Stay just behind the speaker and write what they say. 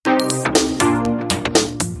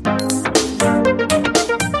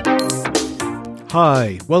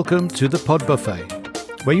Hi, welcome to the Pod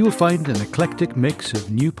Buffet, where you will find an eclectic mix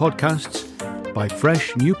of new podcasts by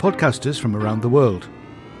fresh new podcasters from around the world.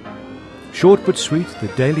 Short but sweet, the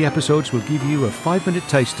daily episodes will give you a 5-minute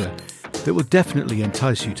taster that will definitely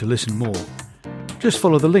entice you to listen more. Just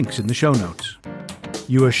follow the links in the show notes.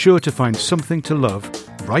 You are sure to find something to love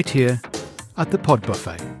right here at the Pod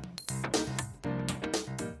Buffet.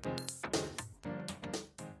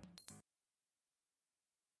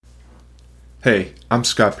 Hey, I'm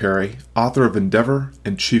Scott Perry, author of Endeavor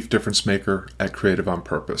and Chief Difference Maker at Creative on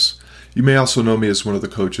Purpose. You may also know me as one of the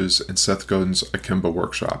coaches in Seth Godin's Akimbo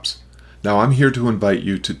workshops. Now I'm here to invite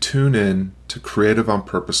you to tune in to Creative on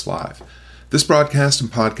Purpose Live. This broadcast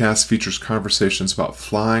and podcast features conversations about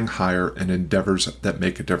flying higher and endeavors that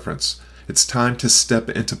make a difference. It's time to step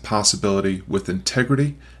into possibility with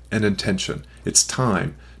integrity and intention. It's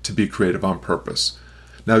time to be creative on purpose.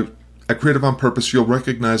 Now, at Creative on Purpose, you'll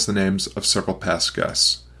recognize the names of several past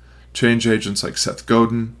guests. Change agents like Seth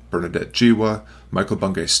Godin, Bernadette Jiwa, Michael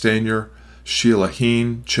Bungay Stanier, Sheila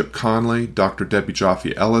Heen, Chip Conley, Dr. Debbie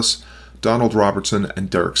Joffe Ellis, Donald Robertson, and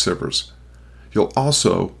Derek Sivers. You'll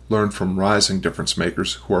also learn from rising difference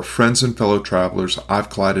makers who are friends and fellow travelers I've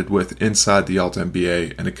collided with inside the Alt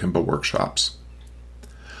MBA and Akimbo workshops.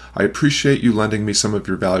 I appreciate you lending me some of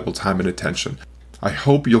your valuable time and attention. I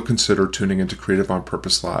hope you'll consider tuning into Creative on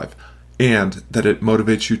Purpose Live, and that it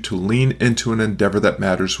motivates you to lean into an endeavor that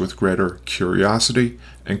matters with greater curiosity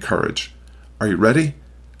and courage. Are you ready?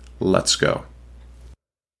 Let's go.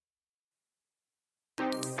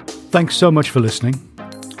 Thanks so much for listening.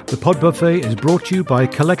 The Pod Buffet is brought to you by a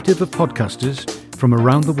collective of podcasters from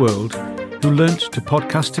around the world who learnt to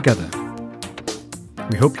podcast together.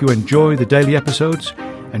 We hope you enjoy the daily episodes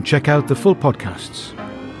and check out the full podcasts.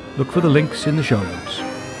 Look for the links in the show notes.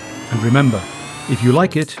 And remember, if you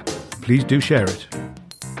like it, please do share it.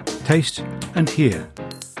 Taste and hear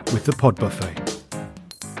with the Pod Buffet.